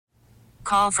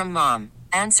call from mom.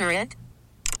 Answer it.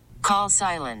 Call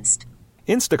silenced.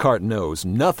 Instacart knows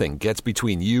nothing gets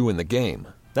between you and the game.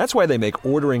 That's why they make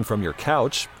ordering from your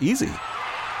couch easy.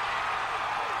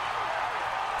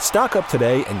 Stock up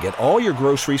today and get all your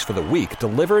groceries for the week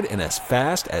delivered in as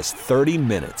fast as 30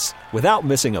 minutes without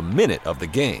missing a minute of the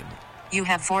game. You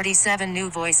have 47 new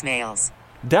voicemails.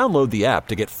 Download the app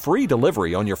to get free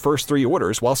delivery on your first 3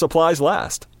 orders while supplies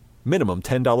last. Minimum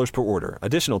 $10 per order.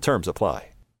 Additional terms apply.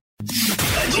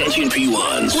 Attention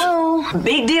P1s. Whoa,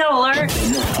 big deal alert.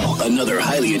 And now, another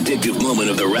highly addictive moment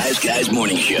of the Rise Guys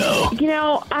Morning Show. You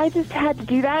know, I just had to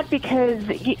do that because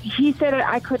he said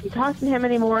I couldn't talk to him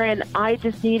anymore, and I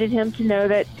just needed him to know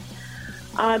that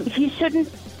he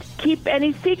shouldn't keep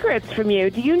any secrets from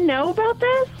you. Do you know about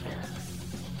this?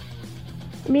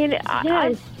 I mean,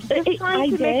 I'm just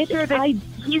trying to make sure that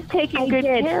he's taking good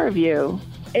care of you.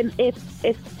 And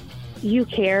if you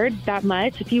cared that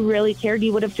much, if you really cared,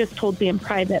 you would have just told me in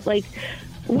private. Like,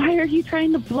 why are you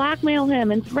trying to blackmail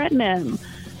him and threaten him?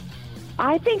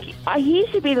 I think he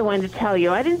should be the one to tell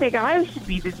you. I didn't think I should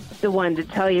be the one to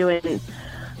tell you. And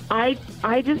I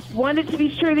just wanted to be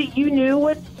sure that you knew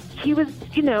what he was,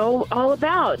 all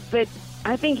about. But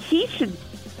I think he should.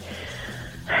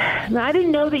 I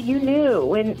didn't know that you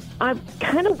knew. And I'm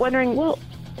kind of wondering, well,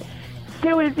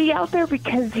 so is he out there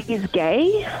because he's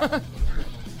gay?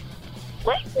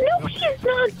 What? No, he's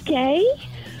not gay.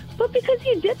 But because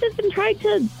you did this and tried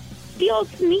to be all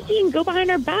sneaky and go behind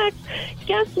our backs,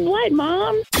 guess what,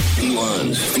 Mom?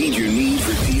 P1s, feed your need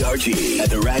for TRT at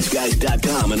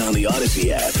theriseguys.com and on the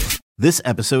Odyssey app. This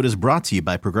episode is brought to you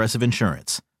by Progressive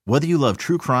Insurance. Whether you love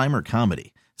true crime or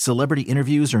comedy, celebrity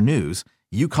interviews or news,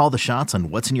 you call the shots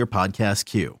on what's in your podcast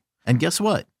queue. And guess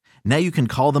what? Now you can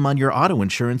call them on your auto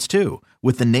insurance too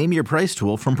with the Name Your Price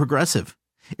tool from Progressive.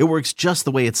 It works just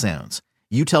the way it sounds.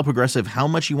 You tell Progressive how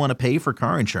much you want to pay for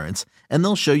car insurance, and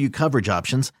they'll show you coverage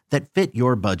options that fit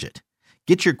your budget.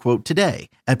 Get your quote today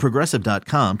at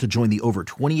Progressive.com to join the over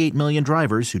 28 million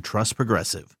drivers who trust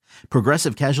Progressive.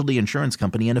 Progressive Casualty Insurance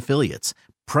Company and Affiliates.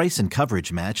 Price and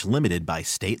coverage match limited by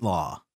state law.